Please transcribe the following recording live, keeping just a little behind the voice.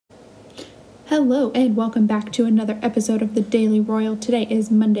Hello and welcome back to another episode of the Daily Royal. Today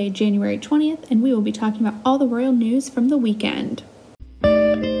is Monday, January 20th, and we will be talking about all the royal news from the weekend.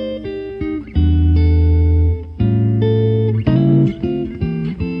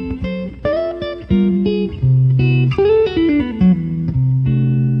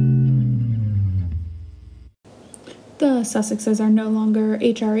 The Sussexes are no longer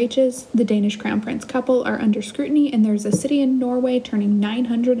HRHs. The Danish Crown Prince Couple are under scrutiny, and there's a city in Norway turning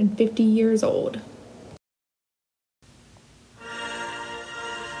 950 years old.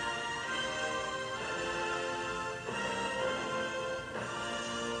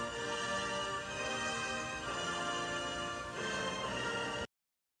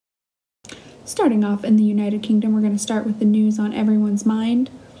 Starting off in the United Kingdom, we're going to start with the news on everyone's mind.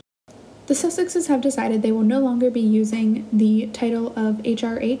 The Sussexes have decided they will no longer be using the title of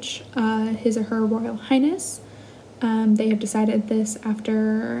HRH, His or Her Royal Highness. They have decided this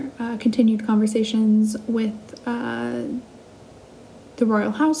after continued conversations with the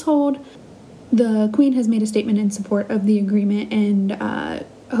royal household. The Queen has made a statement in support of the agreement and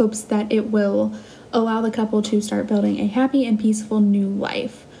hopes that it will allow the couple to start building a happy and peaceful new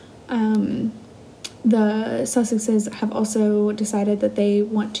life. The Sussexes have also decided that they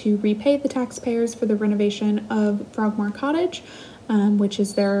want to repay the taxpayers for the renovation of Frogmore Cottage, which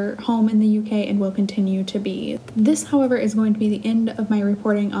is their home in the UK and will continue to be. This, however, is going to be the end of my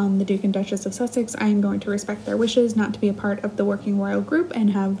reporting on the Duke and Duchess of Sussex. I am going to respect their wishes not to be a part of the working royal group and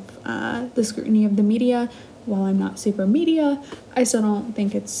have the scrutiny of the media. While I'm not super media, I still don't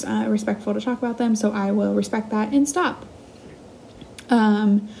think it's respectful to talk about them, so I will respect that and stop.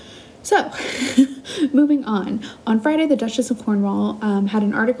 So, moving on. On Friday, the Duchess of Cornwall had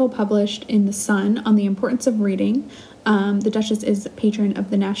an article published in The Sun on the importance of reading. The Duchess is patron of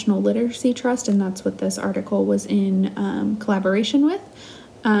the National Literacy Trust, and that's what this article was in collaboration with.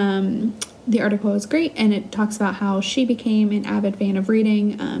 The article is great, and it talks about how she became an avid fan of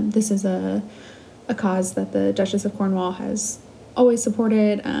reading. This is a cause that the Duchess of Cornwall has always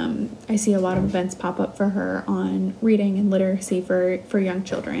supported. I see a lot of events pop up for her on reading and literacy for young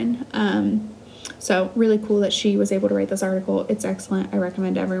children. So really cool that she was able to write this article. It's excellent. I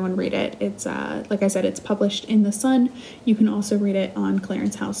recommend everyone read it. It's like I said, it's published in The Sun. You can also read it on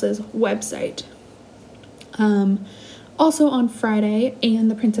Clarence House's website. Also on Friday, Anne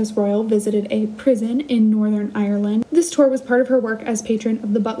the Princess Royal visited a prison in Northern Ireland. This tour was part of her work as patron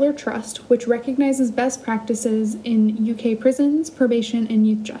of the Butler Trust, which recognizes best practices in UK prisons, probation, and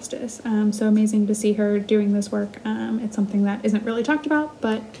youth justice. So amazing to see her doing this work. It's something that isn't really talked about,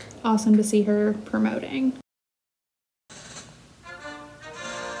 but awesome to see her promoting.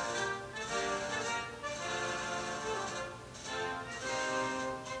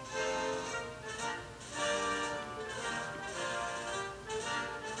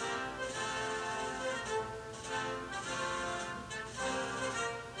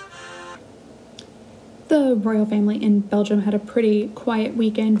 The royal family in Belgium had a pretty quiet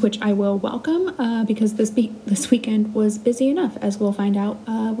weekend, which I will welcome because this weekend was busy enough, as we'll find out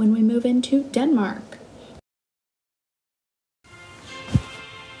when we move into Denmark.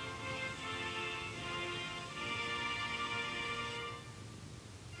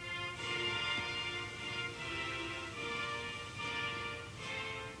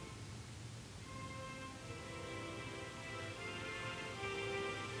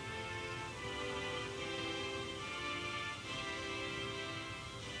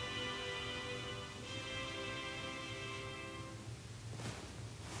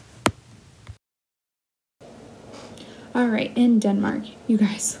 All right, in Denmark, you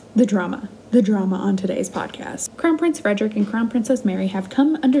guys, the drama on today's podcast. Crown Prince Frederik and Crown Princess Mary have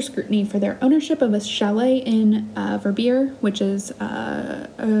come under scrutiny for their ownership of a chalet in Verbier, which is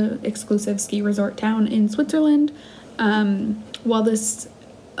an exclusive ski resort town in Switzerland. While this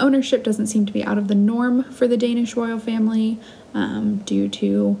ownership doesn't seem to be out of the norm for the Danish royal family due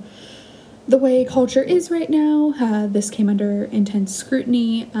to the way culture is right now, this came under intense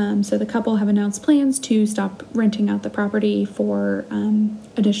scrutiny, so the couple have announced plans to stop renting out the property for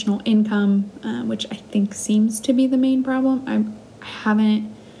additional income, which I think seems to be the main problem. I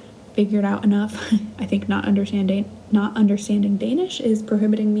haven't figured out enough. I think not understanding Danish is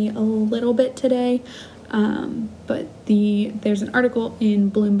prohibiting me a little bit today. But there's an article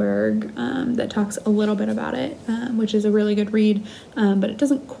in Bloomberg that talks a little bit about it, which is a really good read, but it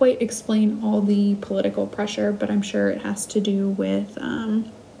doesn't quite explain all the political pressure, but I'm sure it has to do with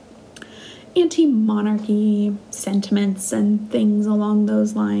anti-monarchy sentiments and things along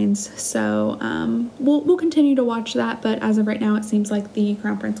those lines. So we'll continue to watch that, but as of right now, it seems like the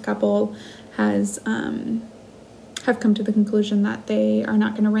Crown Prince couple has have come to the conclusion that they are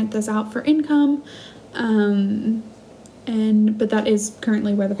not going to rent this out for income. But that is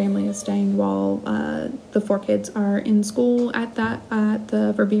currently where the family is staying while the 4 kids are in school at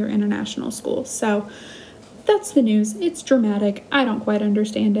the Verbier International School. So that's the news. It's dramatic. I don't quite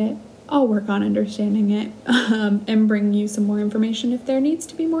understand it. I'll work on understanding it and bring you some more information if there needs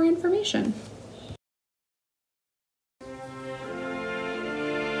to be more information.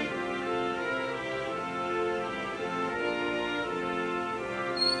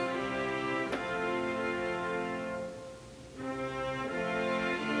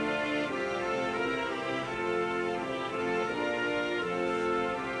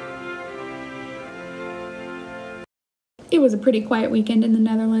 It was a pretty quiet weekend in the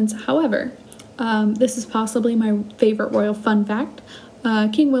Netherlands. However, this is possibly my favorite royal fun fact.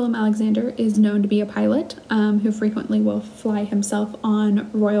 King Willem-Alexander is known to be a pilot who frequently will fly himself on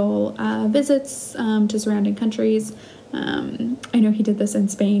royal visits to surrounding countries. I know he did this in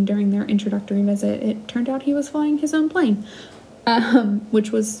Spain during their introductory visit. It turned out he was flying his own plane,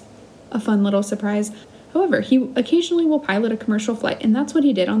 which was a fun little surprise. However, he occasionally will pilot a commercial flight, and that's what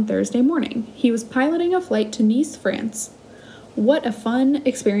he did on Thursday morning. He was piloting a flight to Nice, France. What a fun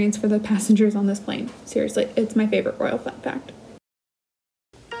experience for the passengers on this plane. Seriously, it's my favorite royal fun fact.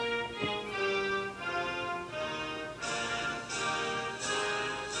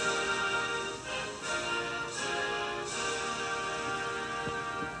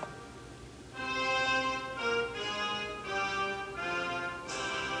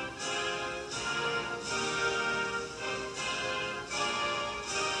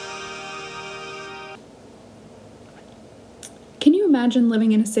 Can you imagine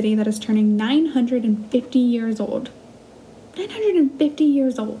living in a city that is turning 950 years old? 950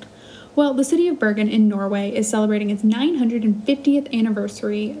 years old. Well, the city of Bergen in Norway is celebrating its 950th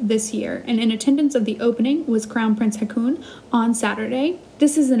anniversary this year, and in attendance of the opening was Crown Prince Haakon on Saturday.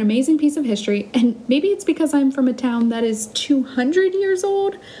 This is an amazing piece of history, and maybe it's because I'm from a town that is 200 years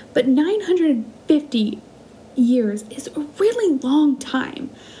old, but 950 years is a really long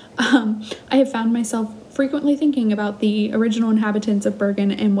time. I have found myself frequently thinking about the original inhabitants of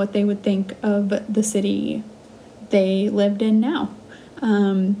Bergen and what they would think of the city they lived in now.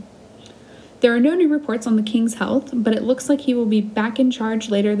 There are no new reports on the king's health, but it looks like he will be back in charge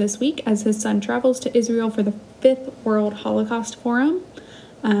later this week as his son travels to Israel for the 5th World Holocaust Forum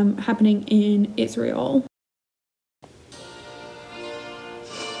happening in Israel.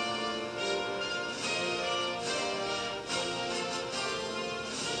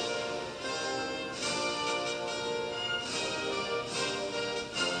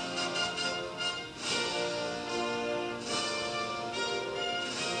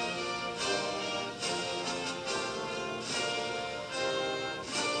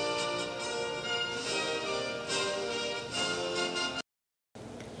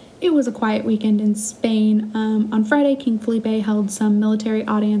 It was a quiet weekend in Spain. On Friday, King Felipe held some military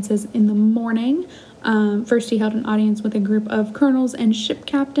audiences in the morning. First, he held an audience with a group of colonels and ship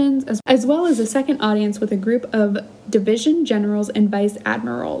captains, as well as a second audience with a group of division generals and vice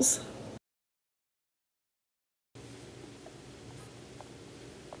admirals.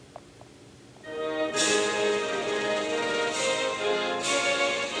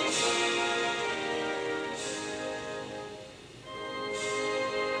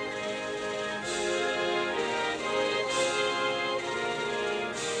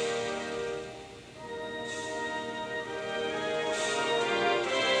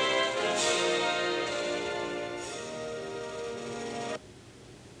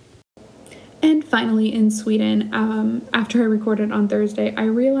 And finally, in Sweden, after I recorded on Thursday, I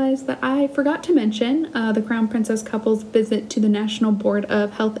realized that I forgot to mention the Crown Princess couple's visit to the National Board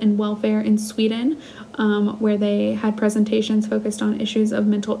of Health and Welfare in Sweden, where they had presentations focused on issues of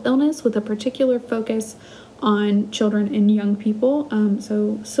mental illness with a particular focus on children and young people.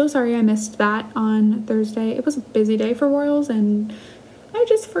 So sorry I missed that on Thursday. It was a busy day for royals, and I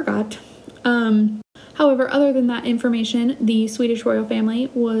just forgot. However, other than that information, the Swedish royal family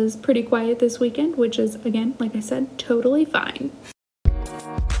was pretty quiet this weekend, which is, again, like I said, totally fine.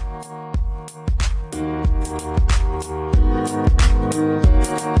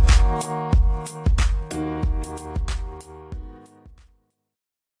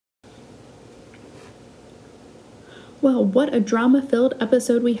 Well, what a drama-filled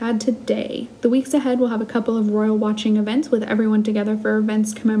episode we had today. The weeks ahead will have a couple of royal watching events with everyone together for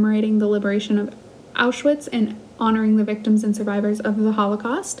events commemorating the liberation of Auschwitz and honoring the victims and survivors of the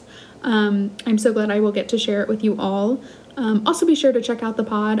Holocaust. I'm so glad I will get to share it with you all. Also be sure to check out the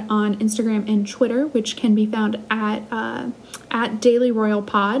pod on Instagram and Twitter, which can be found at Daily Royal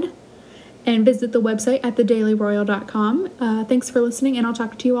Pod. and visit the website at thedailyroyal.com. Thanks for listening, and I'll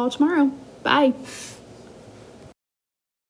talk to you all tomorrow. Bye.